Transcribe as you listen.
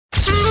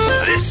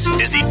This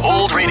is the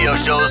Old Radio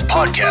Show's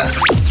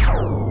podcast.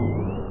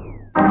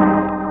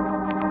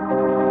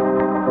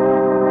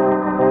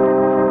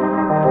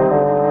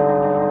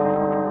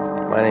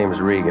 My name's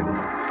Regan.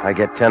 I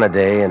get 10 a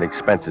day and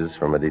expenses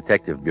from a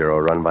detective bureau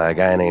run by a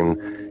guy named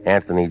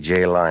Anthony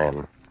J.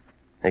 Lyon.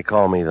 They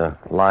call me the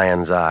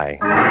Lion's Eye.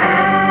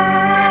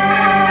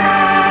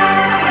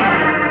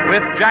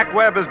 With Jack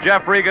Webb as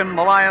Jeff Regan,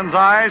 the Lion's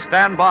Eye,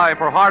 stand by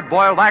for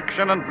hard-boiled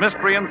action and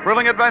mystery and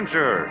thrilling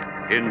adventure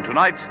in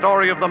tonight's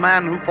story of the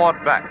man who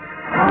fought back.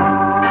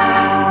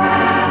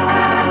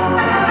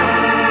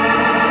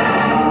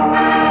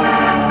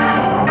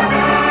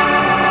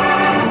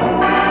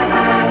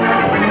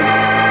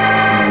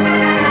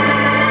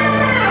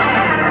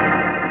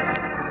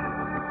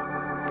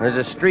 There's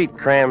a street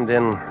crammed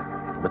in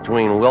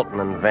between Wilton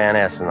and Van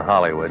Ness in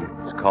Hollywood.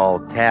 It's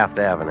called Taft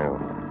Avenue.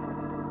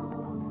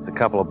 It's a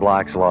couple of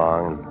blocks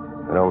long,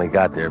 and it only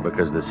got there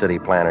because the city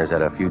planners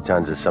had a few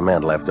tons of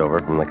cement left over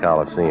from the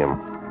Coliseum.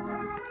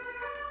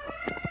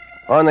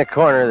 On the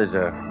corner, there's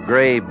a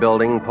gray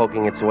building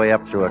poking its way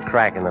up through a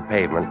crack in the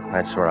pavement.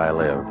 That's where I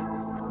live.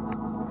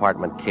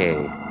 Apartment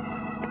K.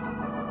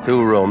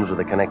 2 rooms with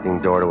a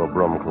connecting door to a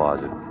broom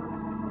closet.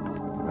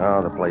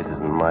 Oh, the place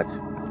isn't much.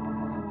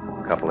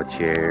 A couple of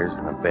chairs,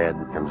 and a bed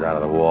that comes out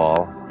of the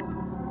wall,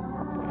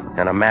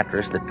 and a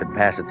mattress that could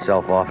pass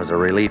itself off as a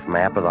relief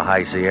map of the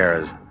High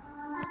Sierras.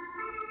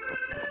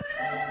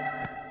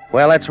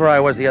 Well, that's where I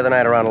was the other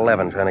night around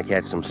 11, trying to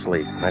catch some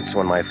sleep. That's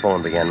when my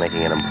phone began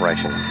making an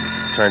impression.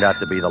 It turned out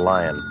to be the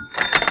Lion.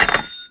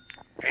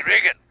 Hey,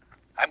 Regan,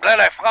 I'm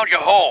glad I found you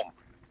home.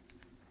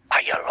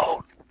 Are you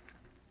alone?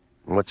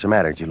 What's the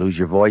matter? Did you lose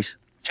your voice?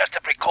 Just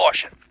a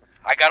precaution.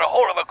 I got a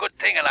hold of a good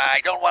thing, and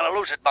I don't want to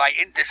lose it by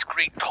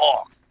indiscreet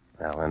talk.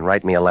 Well, then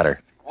write me a letter.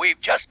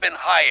 We've just been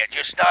hired.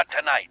 You start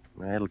tonight.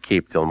 It'll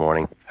keep till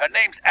morning. Her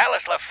name's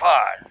Alice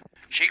Lafarge.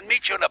 She'll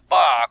meet you in a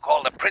bar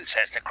called the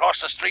Princess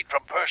across the street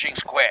from Pershing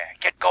Square.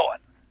 Get going.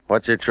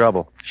 What's her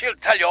trouble? She'll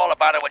tell you all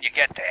about it when you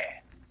get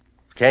there.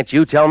 Can't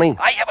you tell me?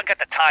 I haven't got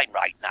the time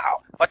right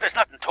now, but there's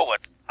nothing to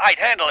it. I'd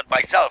handle it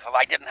myself if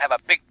I didn't have a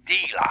big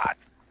deal on.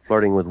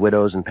 Flirting with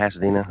widows in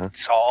Pasadena, huh?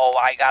 So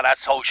I got a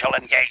social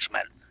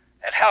engagement.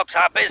 It helps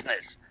our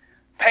business.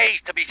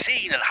 Pays to be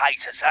seen in high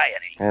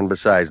society. And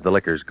besides, the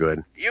liquor's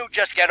good. You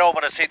just get over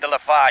to see the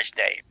Lafarge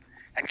dame.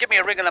 And give me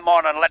a ring in the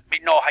morning and let me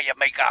know how you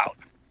make out.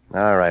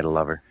 All right,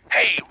 lover.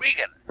 Hey,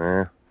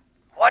 Regan.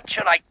 What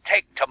should I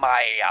take to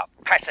my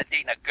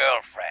Pasadena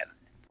girlfriend?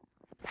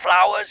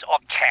 Flowers or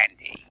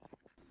candy?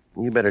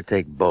 You better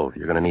take both.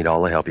 You're going to need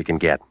all the help you can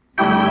get.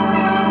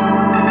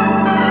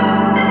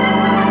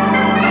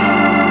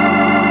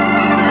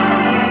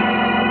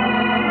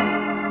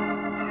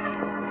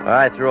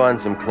 I threw on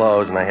some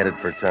clothes and I headed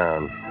for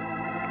town.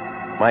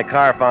 My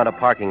car found a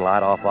parking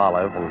lot off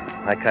Olive, and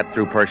I cut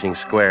through Pershing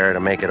Square to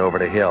make it over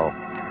to Hill.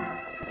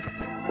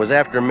 It was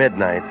after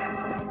midnight.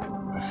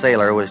 A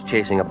sailor was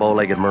chasing a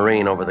bow-legged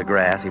Marine over the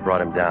grass. He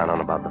brought him down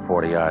on about the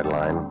 40-yard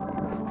line.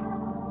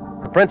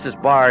 The Princess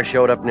Bar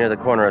showed up near the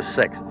corner of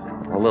 6th,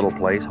 a little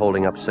place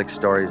holding up 6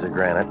 stories of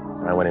granite.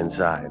 I went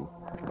inside.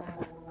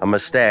 A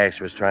mustache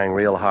was trying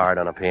real hard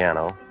on a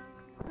piano.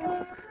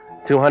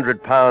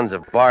 200 pounds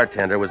of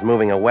bartender was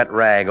moving a wet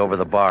rag over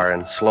the bar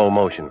in slow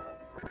motion.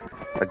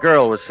 A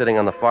girl was sitting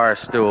on the far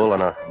stool in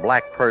a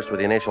black purse with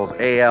the initials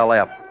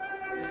ALF.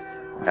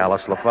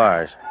 Alice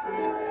Lafarge.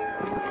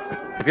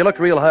 If you looked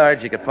real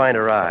hard, you could find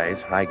her eyes.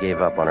 I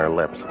gave up on her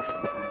lips.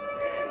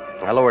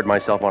 I lowered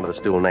myself onto the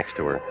stool next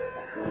to her.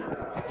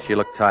 She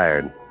looked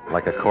tired,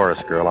 like a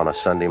chorus girl on a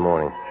Sunday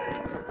morning.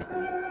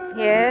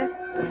 Yes?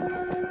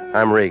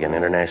 I'm Regan,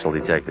 international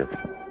detective.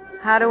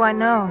 How do I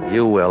know?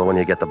 You will when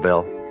you get the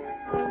bill.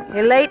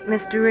 You're late,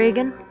 Mr.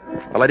 Regan.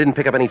 Well, I didn't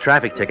pick up any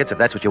traffic tickets, if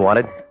that's what you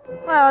wanted.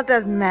 Well, it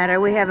doesn't matter.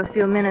 We have a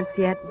few minutes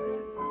yet.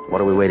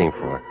 What are we waiting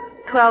for?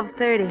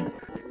 12:30.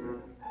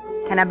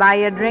 Can I buy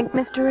you a drink,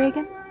 Mr.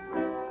 Regan?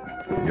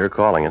 You're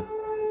calling it.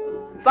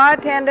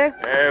 Bartender?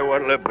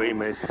 What'll it be,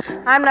 miss?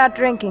 I'm not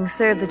drinking.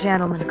 Serve the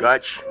gentleman.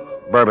 Scotch?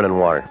 Bourbon and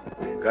water.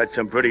 Got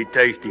some pretty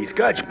tasty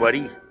scotch,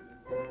 buddy.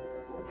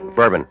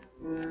 Bourbon.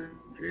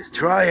 Just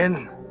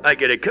trying. I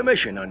get a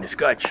commission on the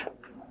scotch.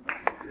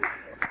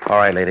 All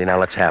right, lady, now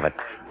let's have it.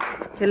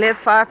 You live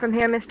far from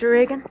here, Mr.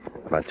 Regan?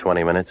 About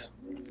 20 minutes.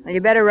 Well, you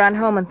better run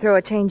home and throw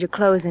a change of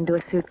clothes into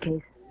a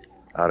suitcase.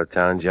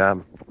 Out-of-town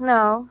job?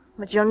 No,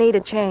 but you'll need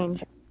a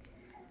change.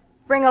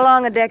 Bring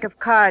along a deck of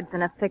cards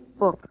and a thick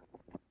book.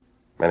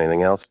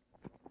 Anything else?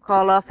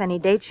 Call off any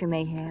dates you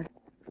may have.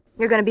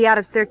 You're going to be out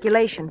of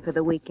circulation for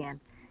the weekend.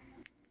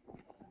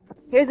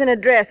 Here's an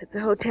address. It's a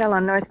hotel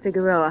on North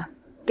Figueroa.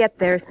 Get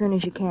there as soon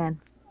as you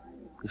can.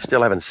 You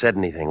still haven't said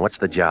anything. What's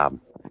the job?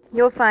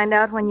 You'll find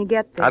out when you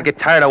get there. I'll get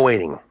tired of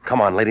waiting. Come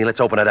on, lady,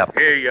 let's open it up.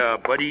 Here,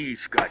 buddy,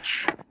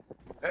 scotch.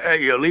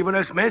 Hey, you leaving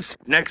us, miss?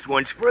 Next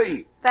one's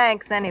free.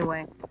 Thanks,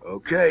 anyway.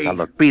 Okay. Now,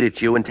 look, beat it,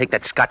 you, and take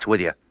that scotch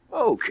with you.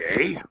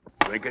 Okay.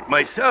 Drink it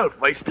myself.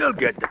 I still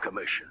get the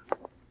commission.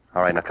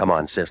 All right, now, come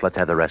on, sis. Let's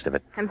have the rest of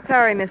it. I'm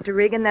sorry, Mr.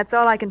 Regan. That's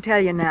all I can tell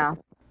you now.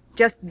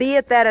 Just be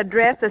at that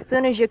address as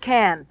soon as you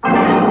can.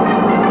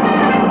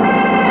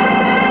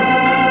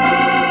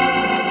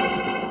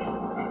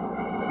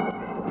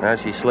 Now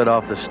she slid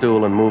off the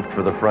stool and moved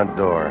for the front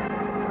door.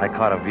 I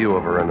caught a view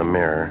of her in the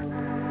mirror.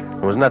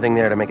 There was nothing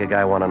there to make a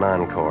guy want an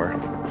encore.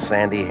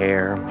 Sandy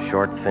hair,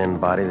 short, thin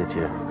body that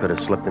you could have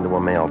slipped into a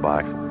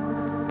mailbox.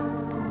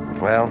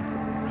 Well,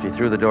 she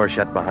threw the door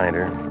shut behind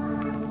her.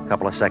 A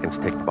couple of seconds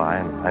ticked by,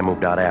 and I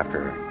moved out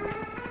after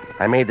her.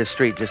 I made the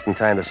street just in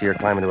time to see her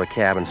climb into a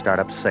cab and start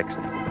up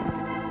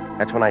 6th.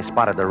 That's when I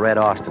spotted the red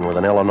Austin with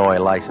an Illinois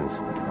license.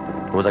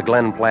 There was a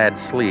Glen plaid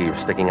sleeve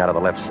sticking out of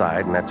the left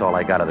side, and that's all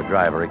I got of the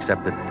driver,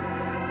 except that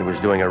he was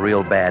doing a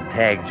real bad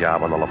tag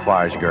job on the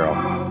Lafarge girl.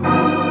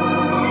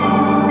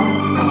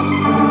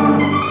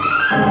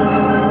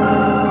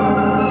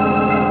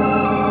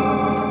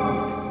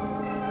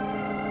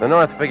 The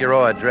North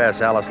Figueroa address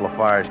Alice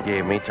Lafarge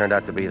gave me turned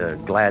out to be the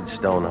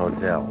Gladstone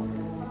Hotel.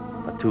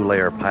 A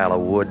 2-layer pile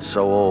of wood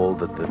so old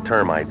that the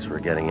termites were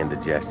getting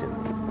indigestion.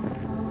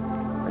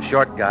 A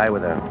short guy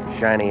with a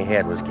shiny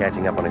head was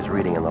catching up on his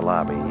reading in the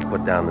lobby. He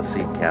put down the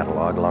seat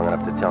catalog long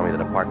enough to tell me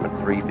that apartment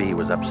 3B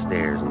was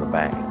upstairs in the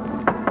back.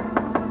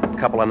 A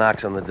couple of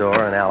knocks on the door,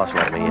 and Alice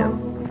let me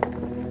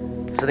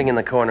in. Sitting in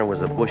the corner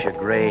was a bush of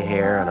gray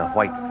hair and a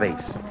white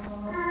face.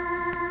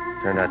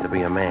 Turned out to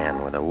be a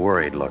man with a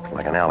worried look,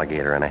 like an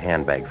alligator in a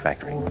handbag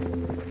factory.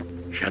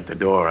 Shut the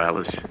door,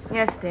 Alice.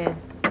 Yes, Dad.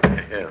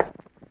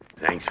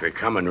 Thanks for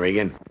coming,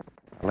 Regan.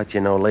 I'll let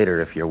you know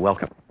later if you're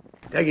welcome.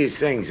 Take his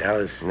things,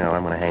 Alice. No,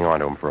 I'm going to hang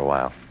on to him for a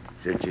while.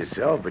 Suit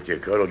yourself, but your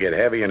coat will get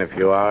heavy in a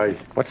few hours.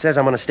 What says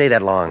I'm going to stay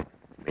that long?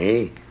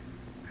 Me?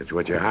 That's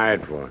what you're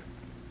hired for.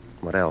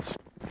 What else?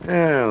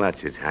 Well,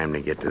 lots of time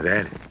to get to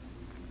that.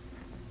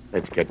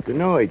 Let's get to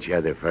know each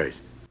other first.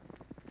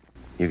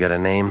 You got a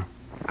name?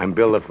 I'm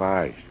Bill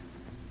Lafarge.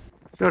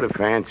 Sort of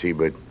fancy,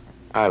 but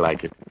I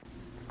like it.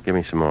 Give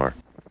me some more.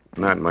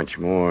 Not much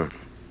more.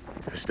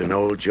 Just an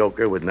old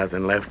joker with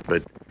nothing left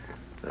but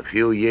a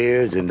few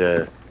years and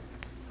a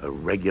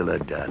regular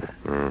dud.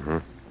 Mm-hmm.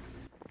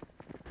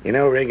 You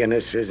know, Regan,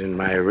 this isn't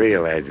my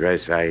real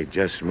address. I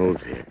just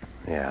moved here.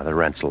 Yeah, the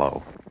rent's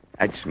low.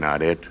 That's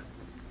not it.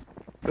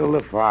 Bill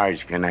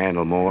Lafarge can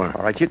handle more.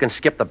 All right, you can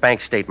skip the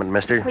bank statement,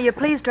 mister. Will you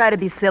please try to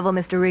be civil,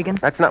 Mr. Regan?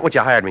 That's not what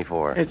you hired me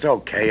for. It's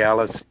okay,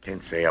 Alice.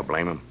 Can't say I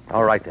blame him.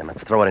 All right, then.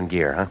 Let's throw it in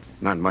gear, huh?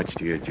 Not much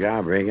to your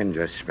job, Regan.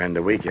 Just spend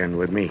a weekend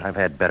with me. I've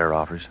had better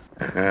offers.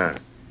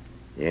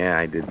 Yeah,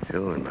 I did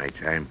too in my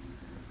time.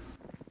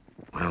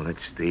 Well,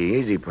 it's the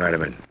easy part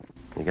of it.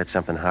 You got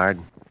something hard?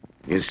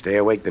 You stay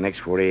awake the next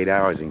 48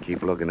 hours and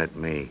keep looking at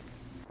me.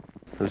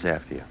 Who's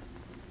after you?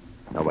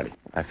 Nobody.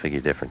 I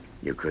figure different.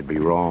 You could be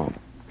wrong.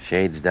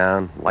 Shades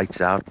down,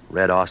 lights out,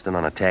 red Austin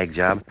on a tag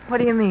job. What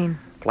do you mean?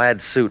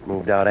 Plaid suit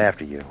moved out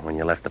after you when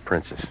you left the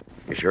Princess.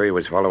 You sure he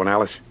was following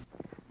Alice?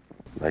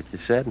 Like you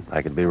said,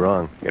 I could be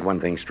wrong. Get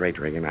one thing straight,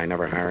 Regan. I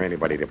never hire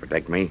anybody to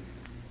protect me.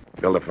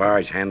 Bill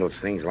Lafarge handles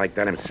things like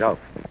that himself.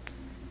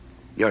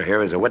 You're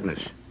here as a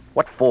witness.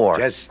 What for?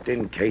 Just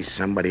in case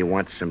somebody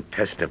wants some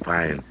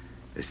testifying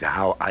as to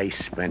how I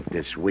spent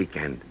this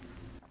weekend.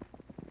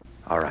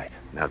 All right.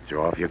 Now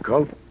throw off your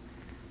coat.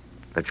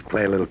 Let's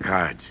play a little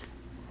cards.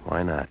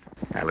 Why not?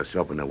 Alice,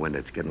 open the window.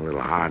 It's getting a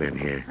little hot in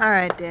here. All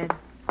right, Dad.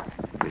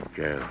 Good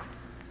girl.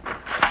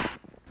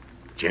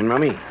 Gin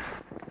rummy?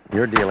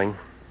 You're dealing.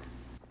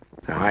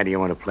 How high do you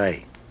want to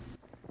play?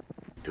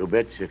 2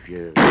 bits if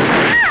you...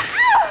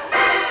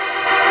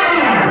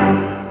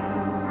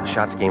 The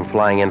shots came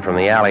flying in from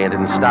the alley and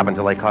didn't stop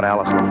until they caught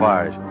Alice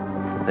Lafarge.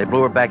 They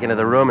blew her back into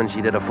the room, and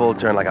she did a full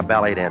turn like a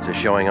ballet dancer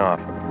showing off.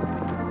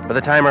 By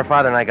the time her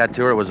father and I got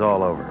to her, it was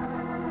all over.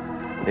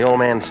 The old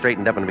man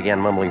straightened up and began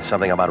mumbling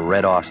something about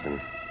Red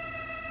Austin.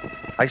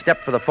 I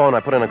stepped for the phone. I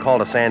put in a call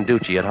to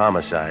Sanducci at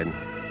Homicide.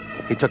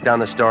 He took down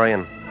the story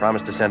and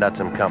promised to send out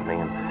some company,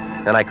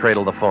 and then I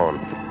cradled the phone.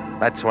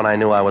 That's when I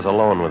knew I was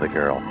alone with the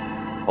girl.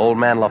 Old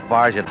man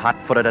Lafarge had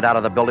hot-footed it out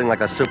of the building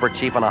like a super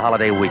chief on a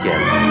holiday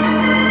weekend.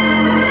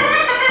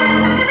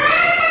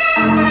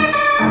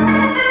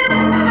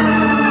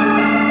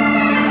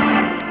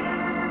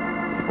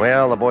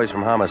 Well, the boys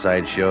from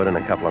Homicide showed in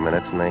a couple of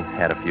minutes, and they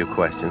had a few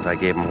questions. I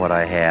gave them what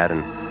I had,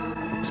 and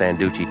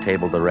Sanducci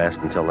tabled the rest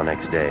until the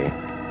next day.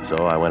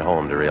 So I went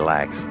home to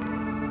relax.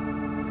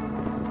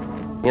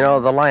 You know,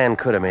 the Lion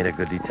could have made a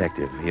good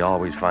detective. He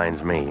always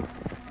finds me.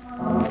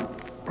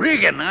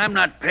 Regan, I'm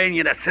not paying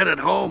you to sit at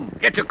home.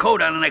 Get your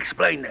coat on and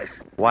explain this.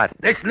 What?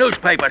 This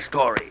newspaper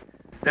story.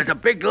 There's a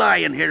big lie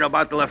in here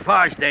about the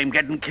Lafarge dame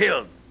getting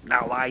killed.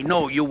 Now, I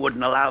know you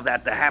wouldn't allow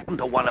that to happen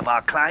to one of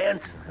our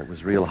clients. It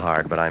was real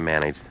hard, but I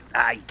managed.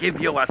 I give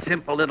you a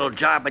simple little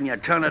job and you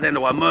turn it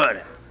into a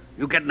murder.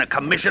 You getting a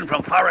commission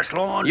from Forest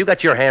Lawn? You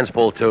got your hands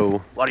full,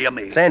 too. What do you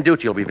mean?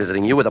 Sanducci will be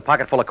visiting you with a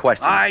pocket full of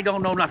questions. I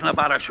don't know nothing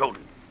about a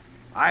shooting.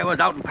 I was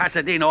out in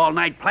Pasadena all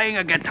night playing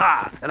a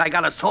guitar, and I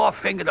got a sore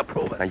finger to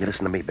prove Now, it. you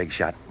listen to me, big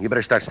shot. You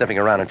better start sniffing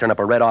around and turn up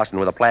a Red Austin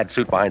with a plaid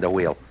suit behind the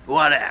wheel.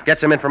 Whatever. Get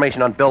some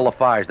information on Bill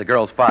Lafarge, the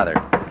girl's father.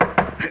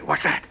 Hey,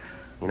 what's that?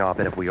 You know, I'll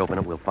bet if we open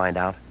it, we'll find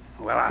out.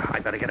 Well, I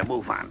better get a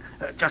move on.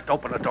 Just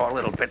open the door a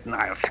little bit, and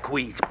I'll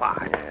squeeze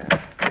by.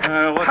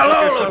 Yeah.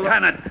 Hello,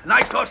 Lieutenant.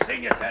 Nice to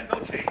see you,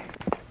 Sanducci.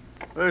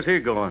 Where's he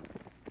going?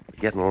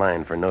 Get in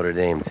line for Notre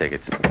Dame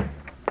tickets.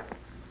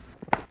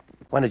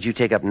 Why did you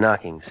take up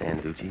knocking,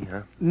 Sanducci,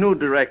 huh? New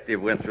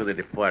directive went through the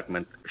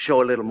department.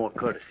 Show a little more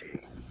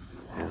courtesy.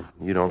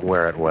 You don't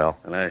wear it well.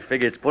 And I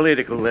figure it's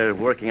political. They're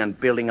working on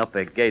building up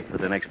a gate for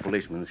the next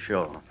policeman's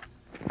show.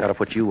 Gotta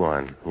put you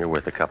on. You're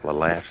worth a couple of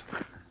laughs.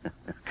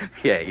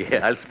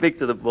 Yeah, I'll speak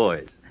to the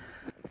boys.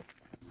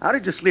 How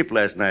did you sleep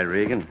last night,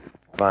 Regan?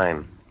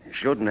 Fine. You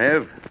shouldn't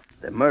have.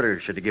 The murder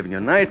should have given you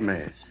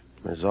nightmares.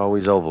 There's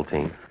always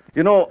Ovaltine.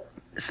 You know,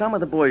 some of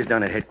the boys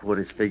down at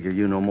headquarters figure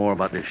you know more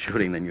about this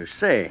shooting than you're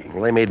saying.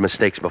 Well, they made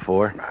mistakes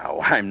before. Now,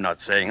 I'm not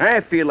saying.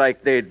 I feel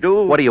like they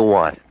do. What do you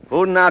want?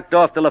 Who knocked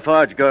off the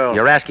Lafarge girl?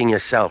 You're asking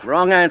yourself.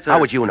 Wrong answer. How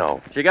would you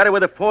know? She got it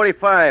with a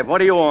 .45. What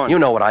do you want? You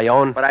know what I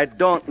own. But I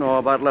don't know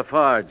about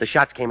Lafarge. The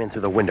shots came in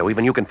through the window.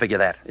 Even you can figure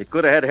that. He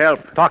could have had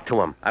help. Talk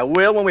to him. I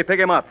will when we pick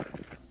him up.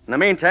 In the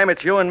meantime,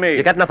 it's you and me.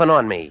 You got nothing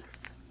on me.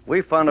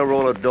 We found a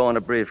roll of dough in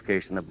a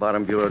briefcase in the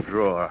bottom bureau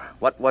drawer.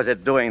 What was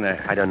it doing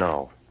there? I don't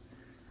know.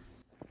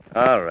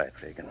 All right,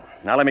 Regan.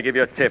 Now let me give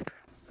you a tip.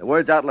 The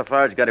word's out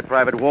Lafarge got a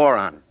private war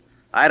on.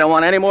 I don't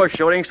want any more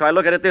shooting, so I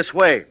look at it this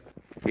way.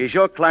 He's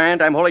your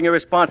client. I'm holding you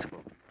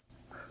responsible.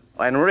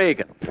 And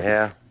Regan.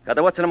 Yeah?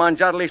 Cada volta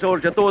mangiare le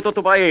sorge tutto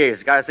tu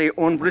paese, che sei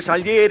un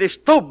brisagliere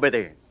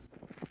stupido.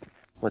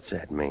 What's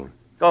that mean?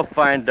 Go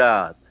find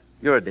out.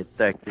 You're a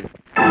detective.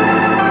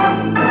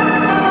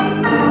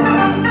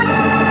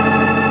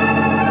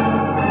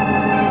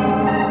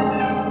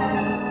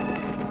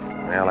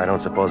 Well, I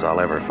don't suppose I'll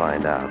ever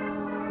find out.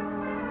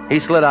 He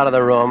slid out of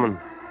the room, and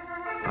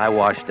I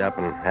washed up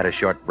and had a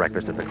short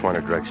breakfast at the corner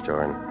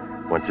drugstore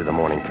and went through the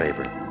morning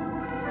paper.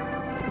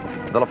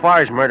 The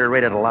Lafarge murder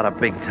rated a lot of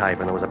big type,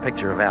 and there was a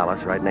picture of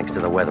Alice right next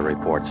to the weather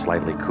report,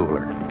 slightly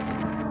cooler.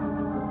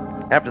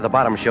 After the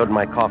bottom showed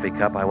my coffee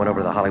cup, I went over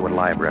to the Hollywood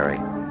Library.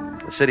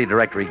 The city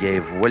directory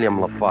gave William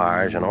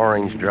Lafarge an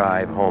Orange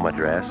Drive home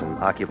address and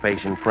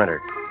occupation printer.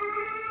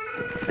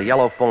 The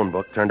yellow phone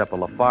book turned up a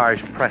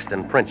Lafarge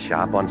Preston print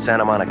shop on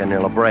Santa Monica near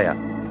La Brea.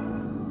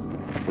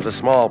 It was a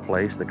small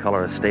place, the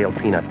color of stale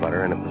peanut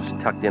butter, and it was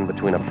tucked in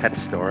between a pet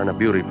store and a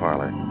beauty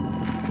parlor.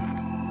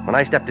 When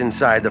I stepped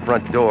inside the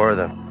front door,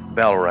 the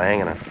bell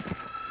rang, and a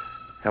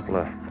couple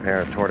of pair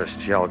of tortoise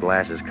shell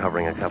glasses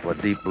covering a couple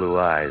of deep blue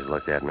eyes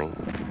looked at me.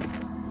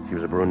 She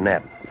was a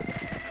brunette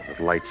with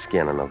light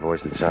skin and a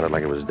voice that sounded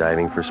like it was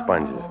diving for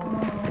sponges.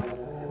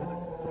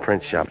 The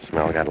print shop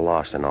smell got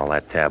lost in all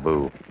that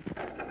taboo.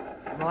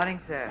 Good morning,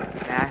 sir.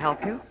 May I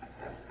help you?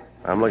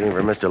 I'm looking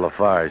for Mr.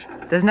 Lafarge.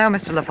 There's no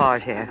Mr.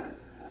 Lafarge here.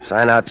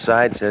 Sign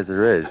outside says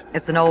there is.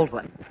 It's an old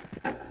one.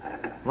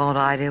 Won't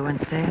I do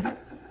instead?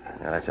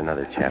 Now, that's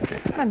another chapter.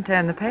 Then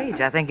turn the page.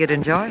 I think you'd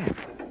enjoy it.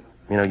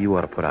 You know, you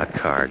ought to put out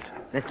cards.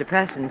 Mr.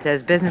 Preston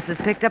says business has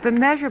picked up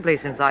immeasurably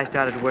since I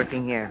started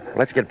working here.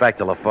 Let's get back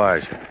to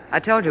Lafarge. I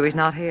told you he's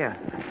not here.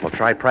 Well,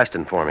 try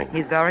Preston for me.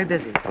 He's very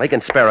busy. Well, he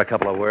can spare a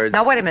couple of words.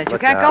 Now, wait a minute. You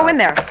Look can't out. go in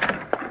there.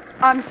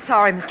 I'm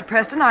sorry, Mr.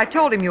 Preston. I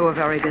told him you were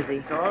very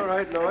busy. All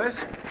right, Lois.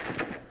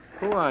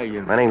 Who are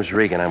you? My name's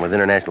Regan. I'm with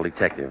International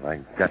Detective. I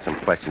got some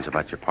questions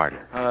about your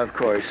partner. Of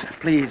course.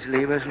 Please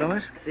leave us,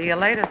 Lois. See you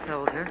later,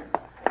 soldier.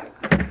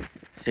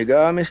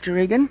 Cigar, Mr.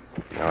 Regan?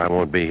 No, I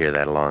won't be here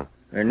that long.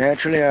 And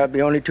naturally, I'll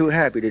be only too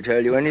happy to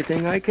tell you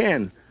anything I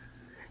can.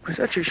 It was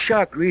such a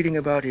shock reading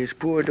about his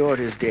poor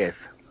daughter's death.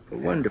 A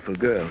wonderful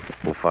girl.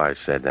 Lafarge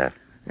said that.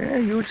 Yeah,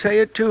 you'd say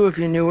it, too, if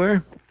you knew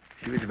her.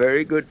 She was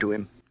very good to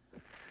him.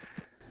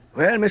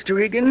 Well, Mr.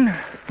 Regan,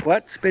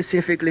 what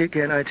specifically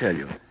can I tell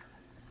you?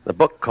 The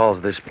book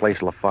calls this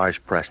place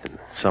Lafarge Preston.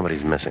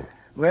 Somebody's missing.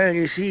 Well,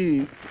 you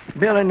see,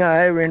 Bill and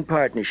I were in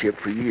partnership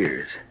for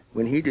years.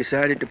 When he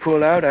decided to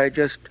pull out, I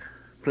just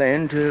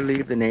planned to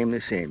leave the name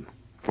the same.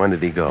 When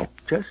did he go?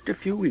 Just a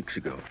few weeks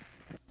ago.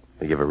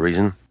 They give a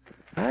reason?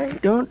 I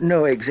don't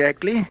know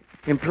exactly.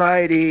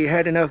 Implied he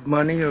had enough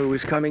money or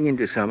was coming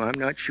into some, I'm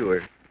not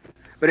sure.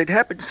 But it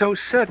happened so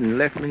sudden,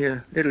 left me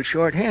a little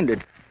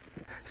short-handed.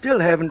 Still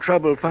having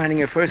trouble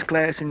finding a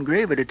first-class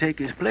engraver to take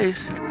his place.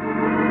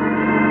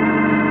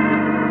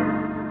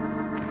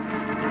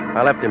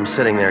 I left him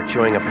sitting there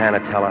chewing a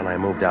panatella, and I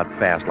moved out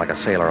fast like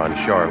a sailor on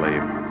shore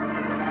leave.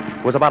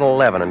 It was about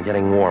 11 and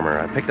getting warmer.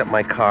 I picked up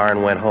my car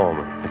and went home.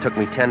 It took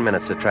me 10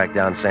 minutes to track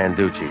down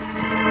Sanducci.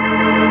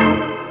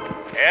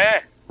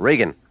 Yeah?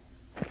 Regan,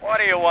 What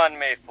do you want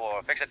me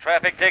for? Fix a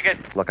traffic ticket?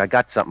 look, I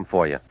got something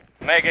for you.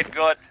 Make it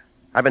good.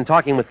 I've been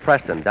talking with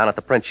Preston down at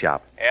the print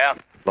shop. Yeah?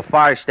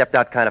 Lafarge stepped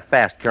out kind of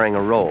fast carrying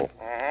a roll.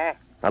 Mm-hmm.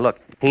 Now, look,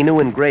 he knew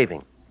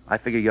engraving. I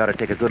figure you ought to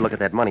take a good look at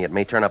that money. It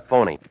may turn up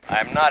phony.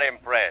 I'm not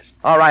impressed.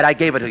 All right, I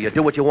gave it to you.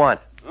 Do what you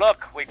want.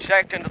 Look, we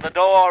checked into the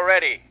dough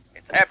already.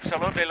 It's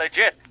absolutely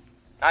legit.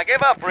 Now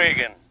give up,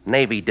 Regan.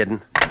 Navy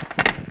didn't.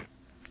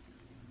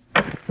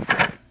 What's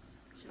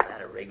the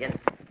matter, Regan?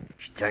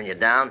 She turn you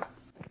down?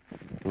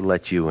 Who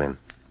let you in?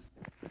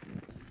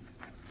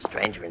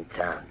 Stranger in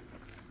town.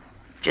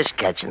 Just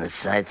catching the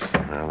sights.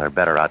 Well, they're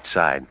better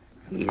outside.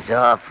 Ease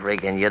off,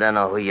 Regan. You don't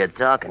know who you're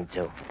talking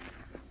to.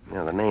 You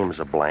know, the name's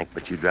a blank,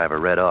 but you drive a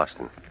red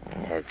Austin.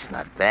 Yeah, it's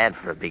not bad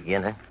for a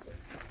beginner.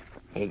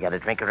 You got a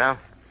drink around?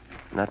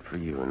 Not for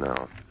you,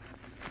 no.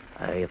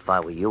 If I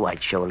were you,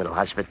 I'd show a little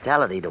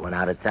hospitality to an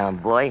out-of-town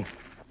boy.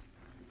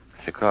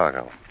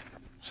 Chicago.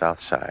 South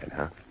Side,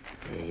 huh?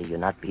 You're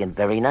not being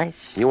very nice.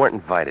 You weren't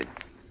invited.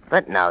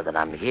 But now that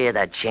I'm here,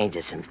 that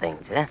changes some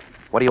things, huh?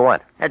 What do you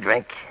want? A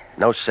drink.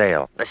 No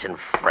sale. Listen,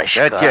 fresh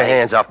Get guy. your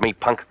hands off me,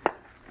 punk.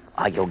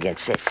 Are you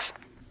against this?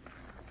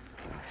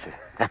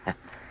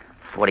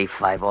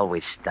 45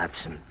 always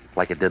stops him.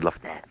 Like it did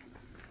that.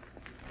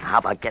 How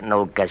about getting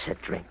old Gus a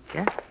drink,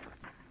 huh?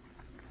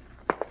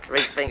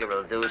 3-finger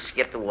will do.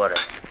 Skip the water.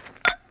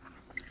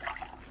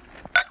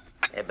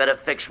 You better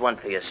fix one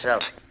for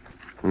yourself.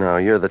 No,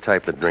 you're the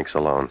type that drinks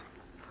alone.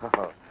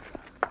 Oh,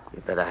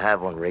 you better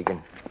have one,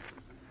 Regan.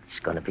 It's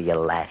gonna be your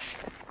last.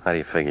 How do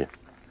you figure?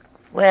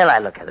 Well, I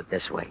look at it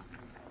this way.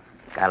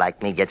 A guy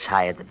like me gets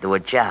hired to do a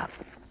job.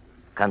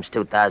 Comes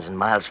 2,000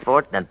 miles for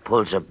it, then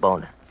pulls a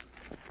boner.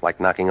 Like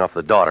knocking off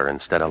the daughter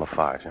instead of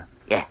Lafarge, huh?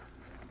 Yeah,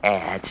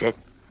 that's it.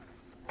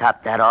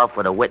 Top that off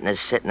with a witness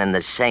sitting in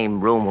the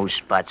same room who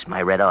spots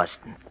my Red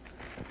Austin.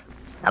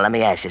 Now, let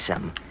me ask you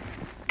something.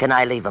 Can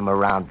I leave him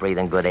around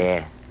breathing good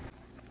air?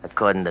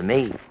 According to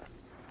me,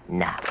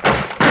 no.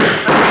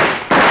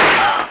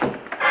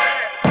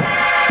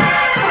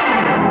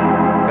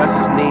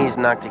 Gus's knees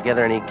knocked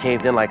together and he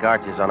caved in like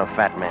arches on a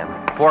fat man.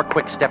 4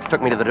 quick steps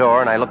took me to the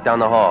door and I looked down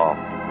the hall.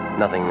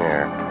 Nothing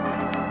there.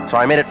 So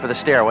I made it for the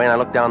stairway and I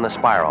looked down the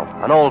spiral.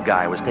 An old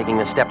guy was taking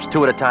the steps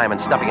 2 at a time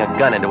and stuffing a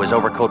gun into his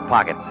overcoat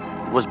pocket.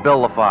 It was Bill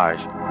Lafarge.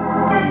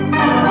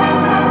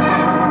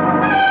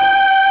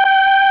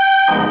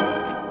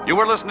 You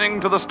were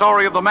listening to the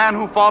story of the man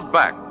who fought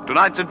back.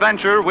 Tonight's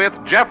adventure with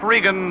Jeff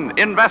Regan,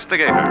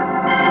 investigator.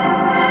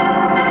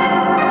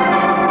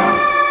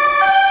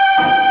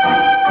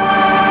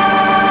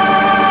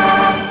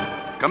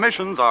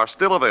 Commissions are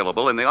still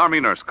available in the Army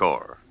Nurse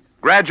Corps.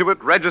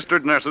 Graduate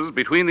registered nurses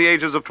between the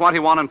ages of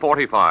 21 and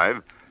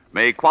 45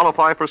 may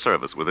qualify for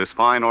service with this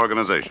fine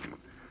organization.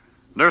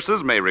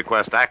 Nurses may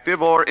request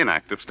active or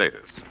inactive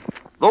status.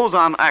 Those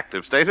on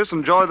active status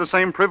enjoy the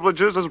same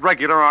privileges as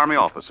regular Army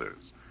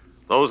officers.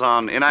 Those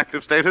on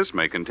inactive status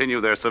may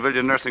continue their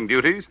civilian nursing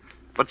duties,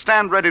 but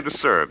stand ready to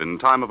serve in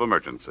time of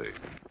emergency.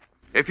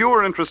 If you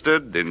are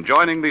interested in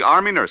joining the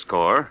Army Nurse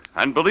Corps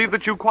and believe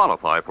that you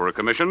qualify for a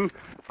commission,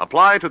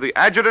 apply to the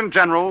Adjutant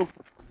General,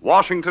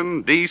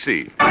 Washington,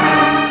 D.C.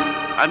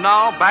 And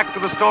now, back to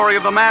the story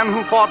of the man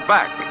who fought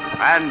back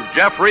and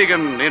Jeff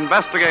Regan,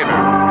 investigator.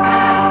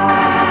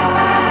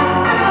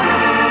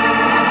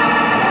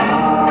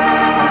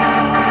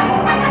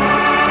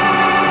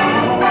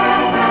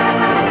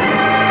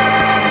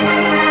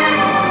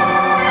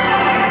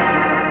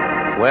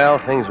 Well,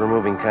 things were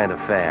moving kind of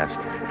fast.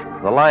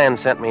 The Lion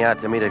sent me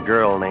out to meet a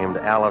girl named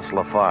Alice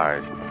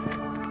Lafarge.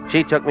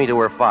 She took me to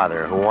her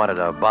father, who wanted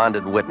a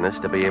bonded witness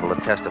to be able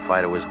to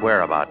testify to his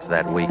whereabouts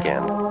that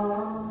weekend.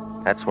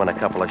 That's when a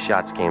couple of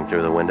shots came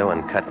through the window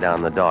and cut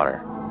down the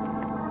daughter.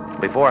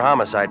 Before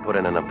Homicide put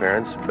in an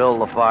appearance, Bill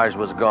Lafarge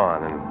was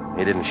gone, and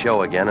he didn't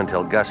show again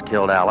until Gus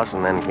killed Alice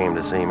and then came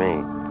to see me.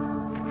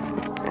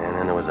 And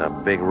then there was a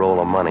big roll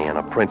of money and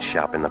a print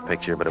shop in the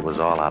picture, but it was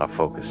all out of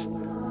focus.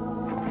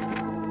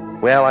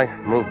 Well, I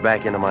moved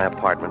back into my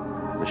apartment.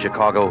 The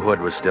Chicago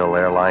hood was still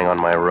there, lying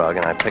on my rug,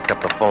 and I picked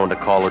up the phone to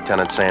call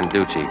Lieutenant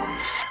Sanducci.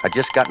 I'd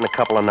just gotten a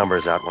couple of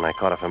numbers out when I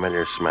caught a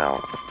familiar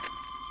smell.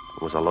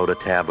 It was a load of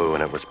taboo,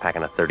 and it was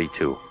packing a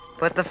 .32.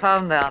 Put the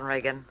phone down,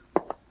 Regan.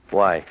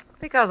 Why?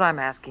 Because I'm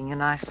asking you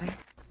nicely.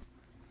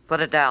 Put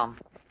it down.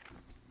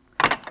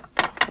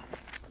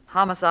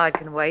 Homicide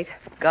can wait.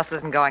 Gus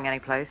isn't going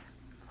anyplace.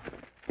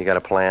 You got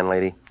a plan,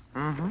 lady?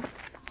 Mm-hmm.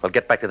 Well,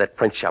 get back to that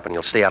print shop and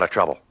you'll stay out of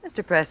trouble.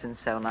 Mr.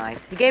 Preston's so nice.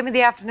 He gave me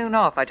the afternoon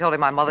off. I told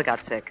him my mother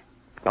got sick.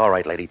 All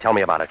right, lady, tell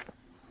me about it.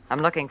 I'm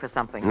looking for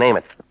something. Name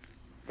it.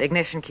 The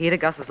ignition key to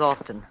Gus's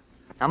Austin.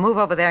 Now move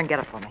over there and get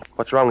it for me.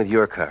 What's wrong with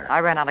your car? I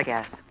ran out of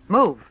gas.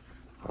 Move.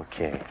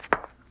 Okay.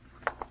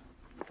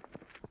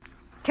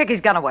 Kick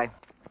his gun away.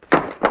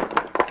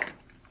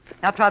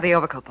 Now try the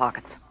overcoat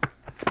pockets.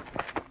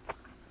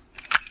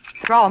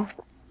 Throw 'em.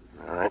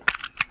 All right.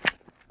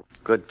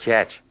 Good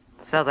catch.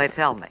 So they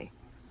tell me.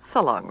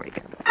 So long,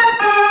 Regan.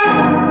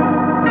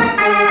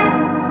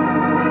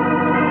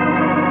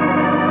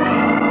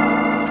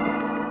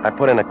 I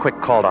put in a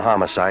quick call to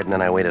Homicide, and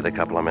then I waited a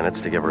couple of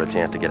minutes to give her a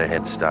chance to get a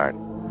head start.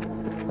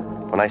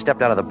 When I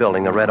stepped out of the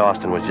building, the Red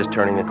Austin was just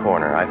turning the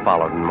corner. I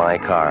followed in my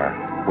car.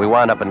 We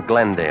wound up in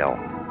Glendale.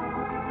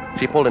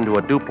 She pulled into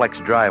a duplex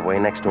driveway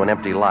next to an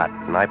empty lot,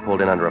 and I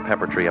pulled in under a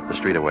pepper tree up the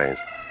street a ways.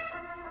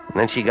 And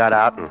then she got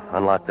out and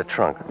unlocked the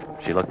trunk.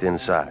 She looked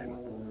inside,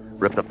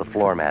 ripped up the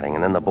floor matting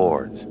and then the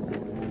boards.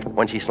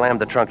 When she slammed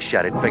the trunk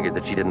shut, it figured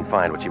that she didn't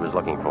find what she was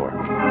looking for.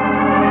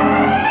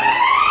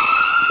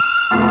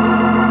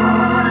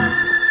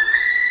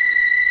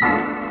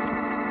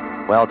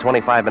 Well,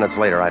 25 minutes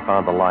later, I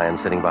found the Lion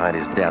sitting behind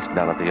his desk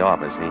down at the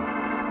office. He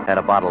had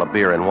a bottle of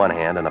beer in one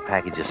hand and a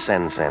package of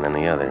Sen-Sen in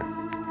the other.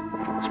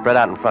 Spread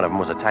out in front of him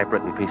was a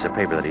typewritten piece of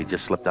paper that he'd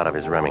just slipped out of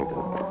his Remington.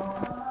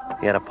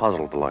 He had a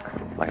puzzled look,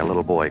 like a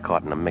little boy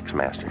caught in a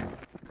mixmaster.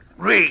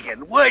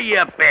 Regan, where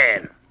you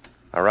been?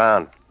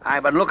 Around.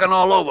 I've been looking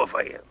all over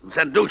for you.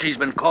 Sanducci's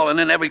been calling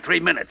in every 3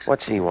 minutes.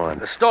 What's he want?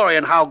 The story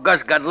on how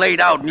Gus got laid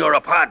out in your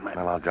apartment.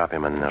 Well, I'll drop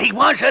him a note. He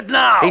wants it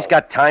now. He's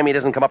got time. He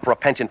doesn't come up for a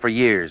pension for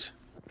years.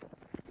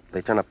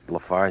 They turn up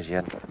Lafarge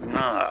yet?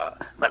 No,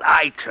 but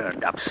I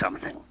turned up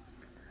something.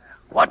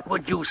 What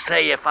would you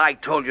say if I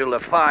told you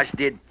Lafarge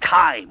did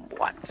time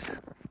once?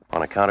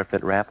 On a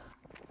counterfeit rap?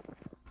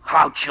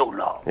 How'd you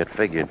know? It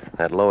figured.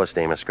 That Lois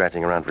dame is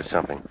scratching around for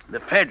something. The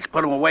feds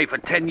put him away for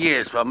 10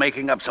 years for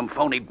making up some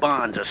phony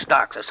bonds or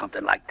stocks or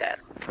something like that.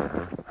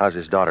 Uh-huh. How's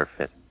his daughter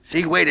fit?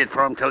 She waited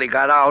for him till he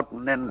got out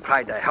and then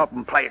tried to help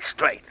him play it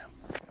straight.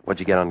 What'd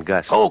you get on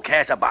Gus? Who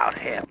cares about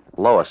him?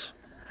 Lois.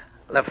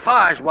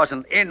 Lafarge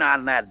wasn't in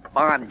on that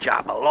bond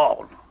job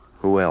alone.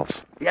 Who else?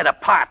 He had a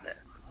partner,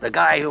 the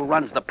guy who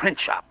runs the print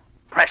shop,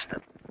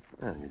 Preston.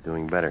 Oh, you're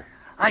doing better.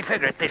 I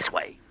figure it this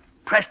way.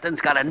 Preston's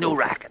got a new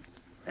racket,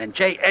 and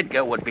J.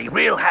 Edgar would be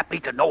real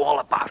happy to know all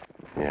about it.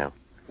 Yeah.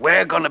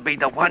 We're gonna be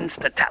the ones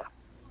to tell him.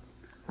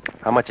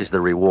 How much is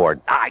the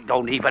reward? I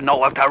don't even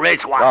know if there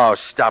is one. Oh,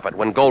 stop it.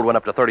 When gold went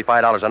up to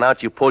 $35 an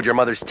ounce, you pulled your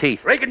mother's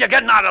teeth. Regan, you're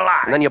getting out of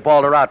line. And then you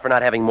bawled her out for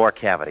not having more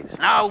cavities.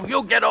 Now,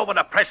 you get over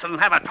to Preston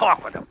and have a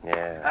talk with him.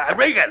 Yeah.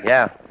 Regan.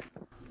 Yeah?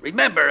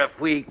 Remember, if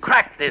we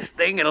crack this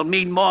thing, it'll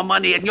mean more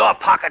money in your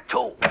pocket,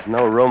 too. There's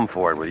no room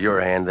for it with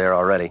your hand there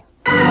already.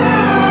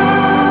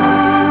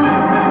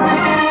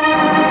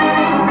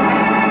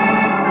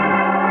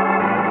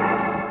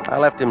 I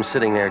left him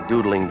sitting there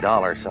doodling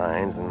dollar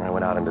signs, and I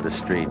went out into the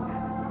street.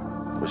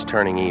 It was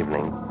turning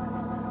evening.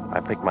 I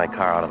picked my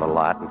car out of the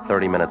lot, and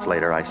 30 minutes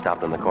later, I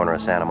stopped on the corner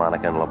of Santa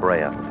Monica and La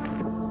Brea.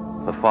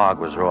 The fog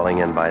was rolling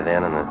in by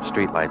then, and the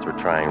streetlights were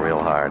trying real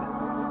hard.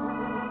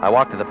 I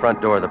walked to the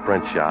front door of the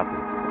print shop.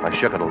 I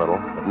shook it a little,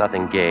 but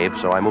nothing gave,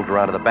 so I moved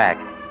around to the back.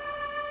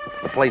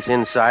 The place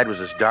inside was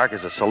as dark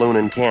as a saloon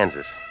in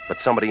Kansas, but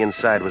somebody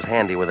inside was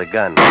handy with a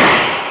gun.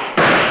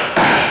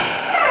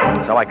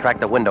 So I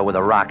cracked the window with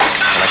a rock, and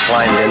I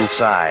climbed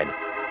inside.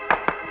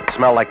 It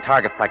smelled like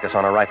target practice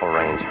on a rifle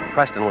range.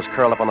 Preston was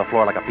curled up on the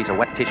floor like a piece of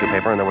wet tissue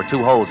paper, and there were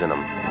 2 holes in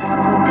him.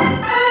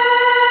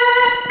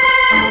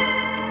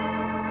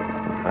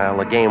 Well,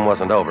 the game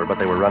wasn't over, but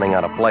they were running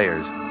out of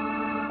players.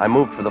 I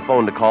moved for the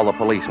phone to call the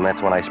police, and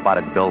that's when I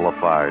spotted Bill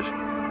Lafarge.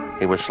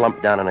 He was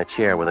slumped down in a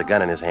chair with a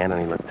gun in his hand,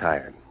 and he looked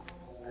tired.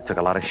 It took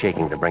a lot of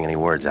shaking to bring any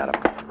words out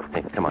of him.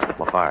 Hey, come on,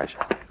 Lafarge.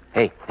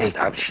 Hey.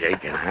 Stop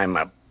shaking. I'm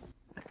up.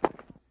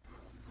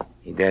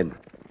 He dead?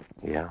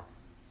 Yeah?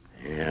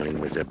 Yeah, he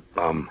was a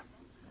bum.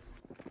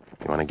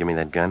 You want to give me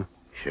that gun?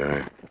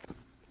 Sure.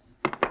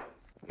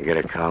 You got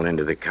a call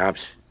into the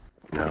cops?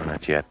 No,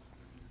 not yet.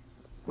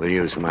 We'll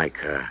use my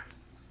car.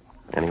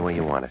 Any way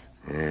you want it.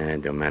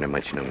 It don't matter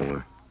much no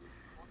more.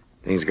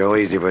 Things go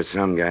easy for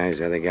some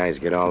guys. Other guys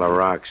get all the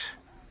rocks.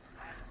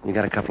 You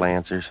got a couple of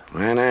answers?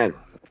 Why not?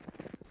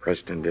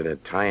 Preston did a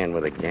tie-in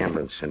with a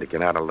gambling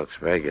syndicate out of Las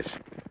Vegas.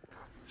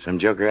 Some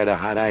joker had a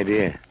hot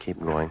idea.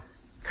 Keep going.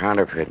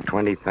 Counterfeit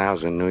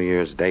 20,000 New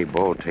Year's Day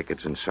bowl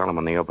tickets and sell them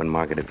on the open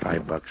market at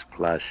 $5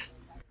 plus.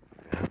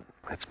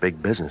 That's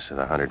big business at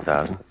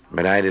 100,000.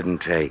 But I didn't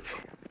take.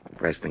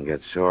 Preston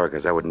got sore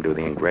because I wouldn't do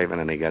the engraving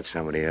and he got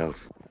somebody else.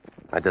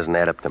 That doesn't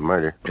add up to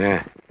murder.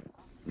 Yeah.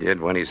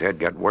 Did when his head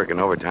got working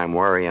overtime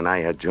worrying I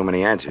had too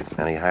many answers.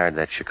 And he hired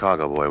that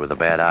Chicago boy with the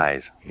bad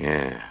eyes.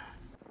 Yeah.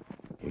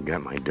 He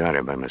got my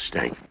daughter by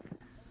mistake.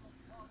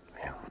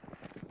 Yeah.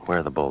 Where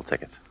are the bowl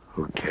tickets?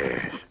 Who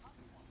cares?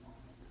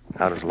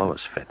 How does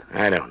Lois fit?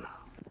 I don't know.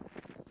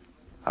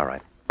 All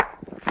right.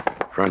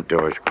 Front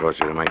door's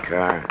closer to my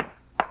car.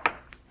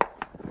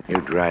 You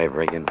drive,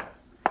 Regan.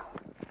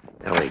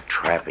 LA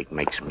traffic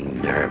makes me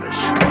nervous.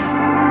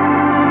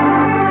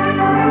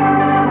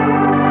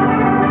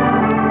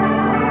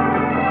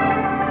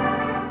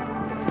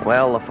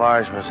 Well,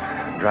 Lafarge was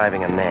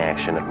driving a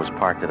Nash, and it was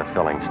parked at a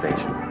filling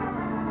station.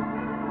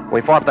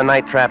 We fought the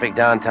night traffic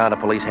downtown to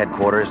police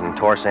headquarters and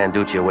tore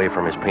Sanducci away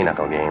from his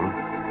pinochle game.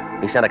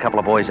 He sent a couple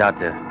of boys out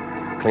to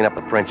clean up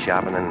the print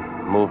shop and then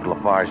moved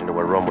Lafarge into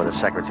a room with a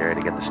secretary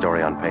to get the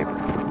story on paper.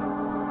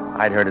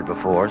 I'd heard it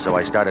before, so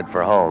I started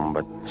for home,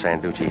 but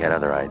Sanducci had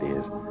other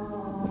ideas.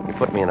 He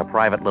put me in a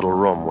private little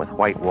room with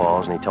white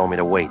walls, and he told me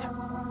to wait.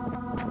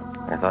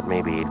 I thought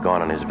maybe he'd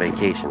gone on his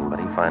vacation, but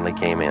he finally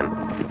came in.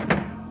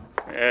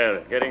 Yeah,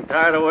 getting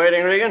tired of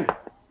waiting, Regan?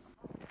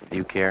 Do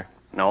you care?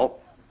 No.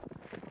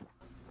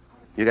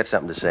 You got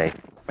something to say?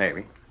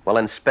 Maybe. Well,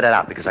 then spit it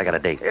out, because I got a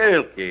date.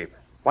 It'll keep.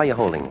 Why are you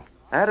holding me?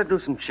 I had to do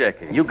some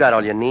checking. You got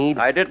all you need?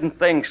 I didn't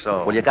think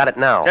so. Well, you got it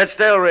now. Sit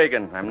still,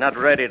 Regan. I'm not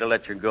ready to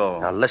let you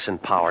go. Now, listen,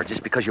 Power.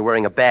 Just because you're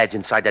wearing a badge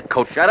inside that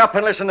coat... Shut up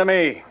and listen to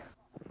me.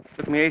 It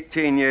took me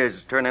 18 years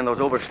to turn in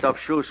those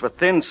overstuffed shoes for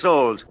thin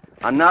soles.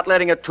 I'm not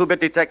letting a two-bit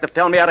detective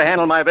tell me how to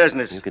handle my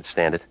business. You could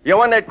stand it. You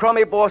and that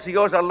crummy boss of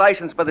yours are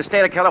licensed by the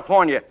state of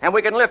California, and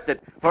we can lift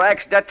it for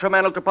acts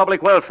detrimental to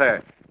public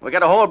welfare. We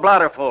got a whole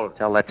blotter full.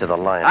 Tell that to the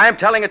lion. I'm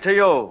telling it to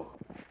you.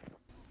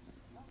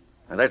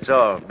 And that's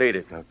all. Beat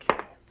it. Okay.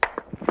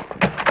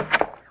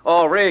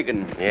 Oh,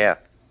 Regan. Yeah?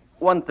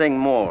 One thing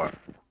more.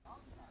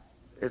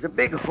 There's a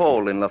big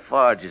hole in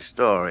Lafarge's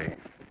story.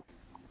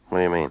 What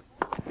do you mean?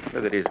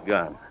 Look at his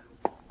gun.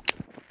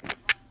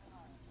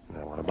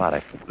 Now, what about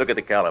it? Look at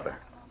the caliber.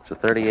 It's a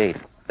 .38.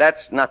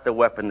 That's not the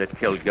weapon that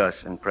killed Gus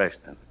and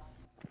Preston.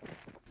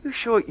 You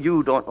sure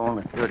you don't own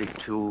a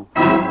 .32?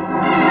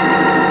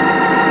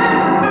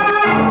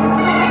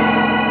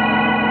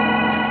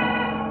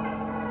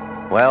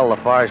 Well,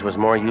 Lafarge was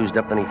more used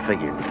up than he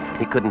figured.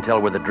 He couldn't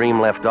tell where the dream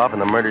left off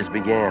and the murders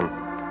began.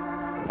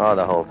 Oh,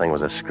 the whole thing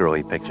was a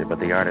screwy picture, but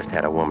the artist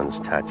had a woman's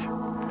touch.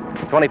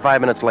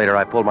 25 minutes later,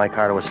 I pulled my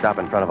car to a stop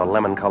in front of a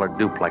lemon-colored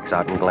duplex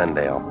out in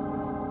Glendale.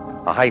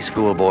 A high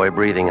school boy,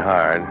 breathing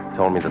hard,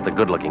 told me that the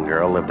good-looking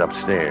girl lived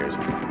upstairs.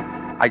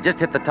 I just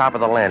hit the top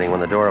of the landing when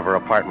the door of her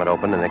apartment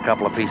opened and a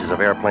couple of pieces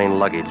of airplane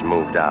luggage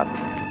moved out.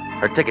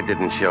 Her ticket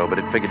didn't show, but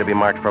it figured to be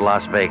marked for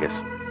Las Vegas.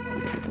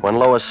 When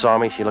Lois saw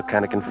me, she looked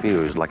kind of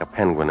confused, like a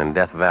penguin in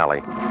Death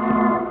Valley.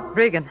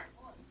 Regan,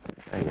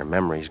 Hey, your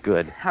memory's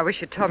good. I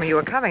wish you'd told me you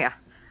were coming. I'd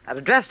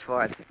have dressed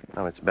for it.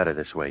 Oh, it's better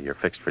this way. You're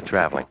fixed for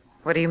traveling.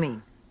 What do you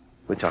mean?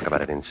 We talk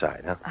about it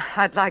inside, huh?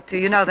 I'd like to,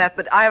 you know that,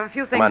 but I have a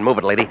few things... Come on, move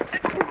it, lady.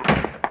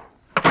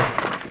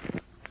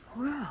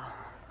 Well,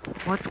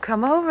 what's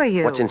come over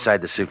you? What's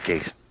inside the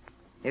suitcase?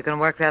 You can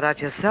work that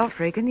out yourself,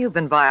 Regan. You've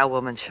been by a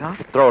woman's shop.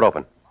 Throw it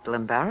open. It'll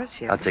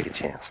embarrass you. I'll take a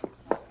chance.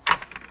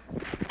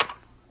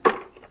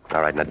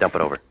 All right, now dump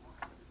it over.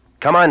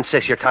 Come on,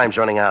 sis, your time's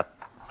running out.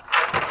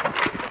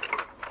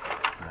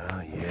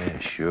 Oh, yeah,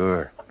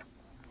 sure.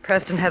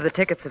 Preston had the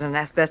tickets in an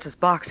asbestos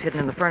box hidden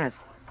in the furnace.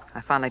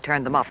 I finally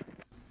turned them up.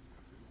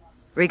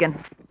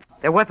 Regan,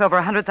 they're worth over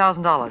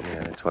 $100,000. Yeah,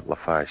 that's what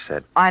Lafarge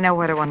said. I know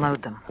where to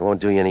unload them. It won't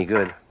do you any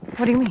good.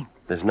 What do you mean?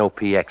 There's no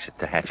P-exit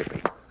to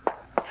Hatchetby.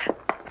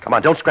 Come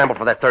on, don't scramble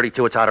for that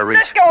 .32. It's out of reach.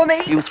 Let go of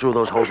me! You threw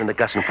those holes into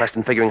Gus and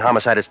Preston, figuring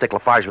homicide would stick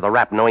Lafarge with a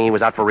rap, knowing he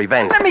was out for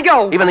revenge. Let me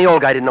go! Even the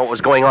old guy didn't know what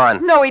was going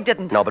on. No, he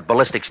didn't. No, but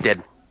ballistics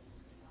did.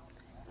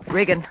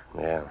 Regan,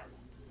 Yeah,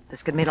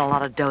 this could mean a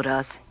lot of dough to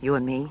us, you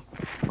and me.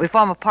 We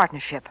form a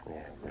partnership.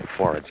 your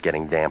forehead's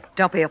getting damp.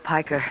 Don't be a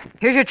piker.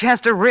 Here's your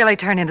chance to really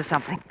turn into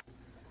something.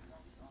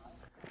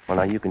 Well,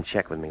 now you can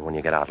check with me when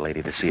you get out,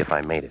 lady, to see if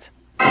I made it.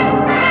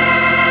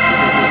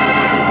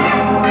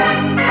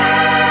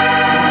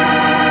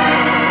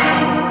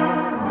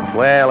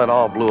 Well, it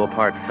all blew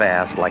apart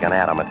fast like an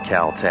atom at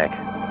Caltech.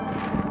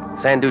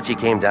 Sanducci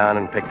came down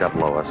and picked up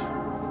Lois.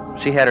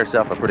 She had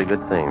herself a pretty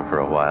good thing for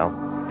a while.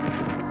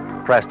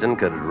 Preston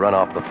could run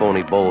off the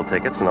phony bowl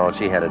tickets, and all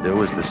she had to do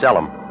was to sell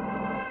them.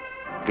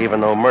 Even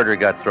though murder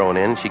got thrown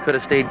in, she could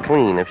have stayed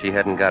clean if she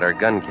hadn't got her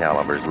gun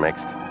calibers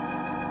mixed.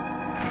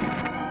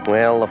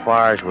 Well,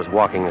 Lafarge was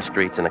walking the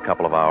streets in a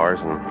couple of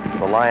hours,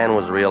 and the Lion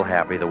was real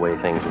happy the way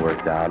things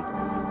worked out.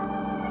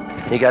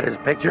 He got his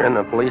picture in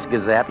the Police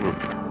Gazette and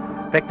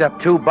picked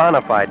up 2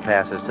 bona fide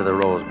passes to the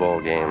Rose Bowl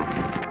game.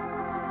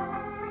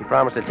 He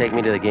promised to take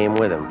me to the game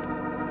with him.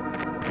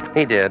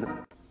 He did.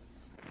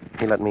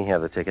 He let me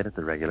have the ticket at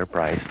the regular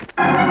price.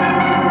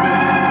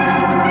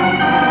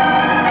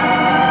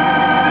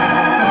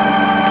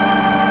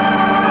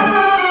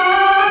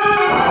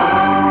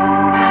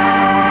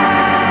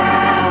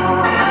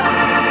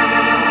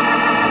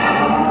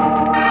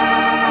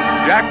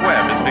 Jack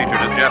Webb is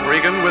featured as Jeff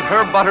Regan with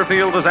Herb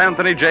Butterfield as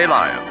Anthony J.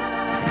 Lyon.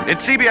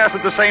 It's CBS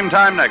at the same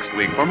time next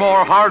week for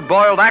more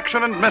hard-boiled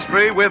action and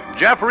mystery with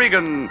Jeff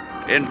Regan,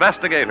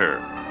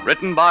 Investigator.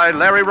 Written by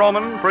Larry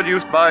Roman,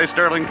 produced by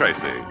Sterling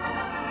Tracy.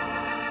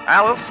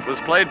 Alice was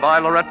played by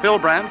Lorette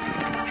Philbrandt.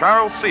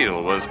 Charles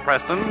Seal was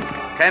Preston.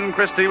 Ken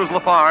Christie was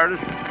Lafarge.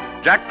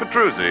 Jack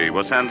Petruzzi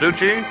was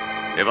Sanducci.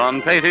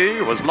 Yvonne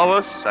Patey was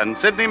Lois. And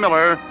Sidney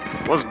Miller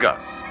was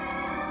Gus.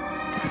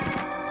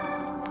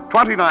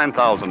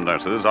 29,000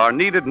 nurses are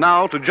needed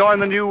now to join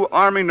the new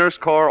Army Nurse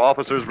Corps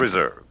Officers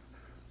Reserve.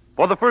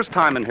 For the first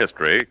time in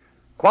history,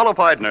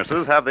 qualified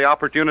nurses have the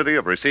opportunity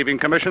of receiving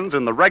commissions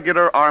in the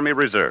regular Army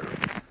Reserve.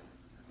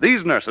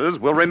 These nurses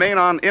will remain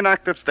on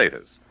inactive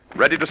status,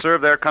 ready to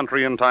serve their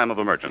country in time of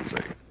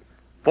emergency.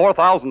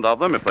 4,000 of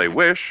them, if they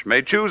wish,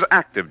 may choose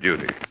active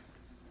duty.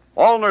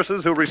 All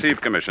nurses who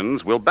receive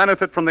commissions will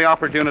benefit from the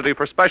opportunity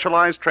for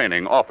specialized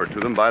training offered to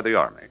them by the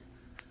Army.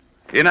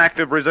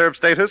 Inactive reserve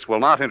status will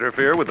not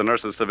interfere with the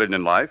nurse's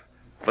civilian life,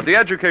 but the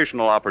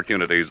educational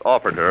opportunities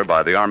offered her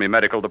by the Army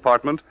Medical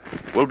Department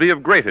will be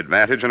of great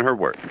advantage in her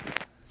work.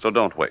 So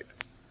don't wait.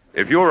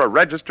 If you're a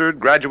registered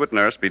graduate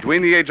nurse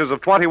between the ages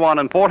of 21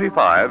 and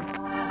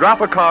 45,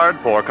 drop a card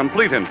for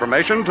complete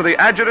information to the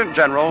Adjutant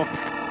General,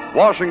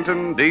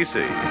 Washington,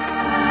 D.C.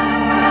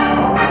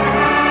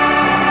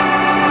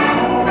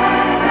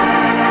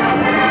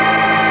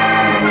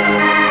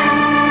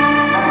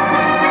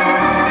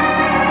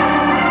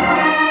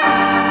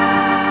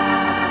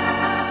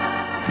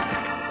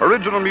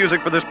 Original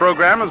music for this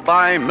program is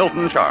by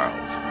Milton Charles.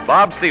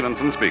 Bob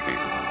Stevenson speaking.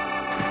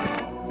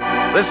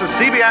 This is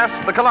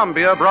CBS, the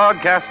Columbia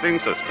Broadcasting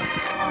System.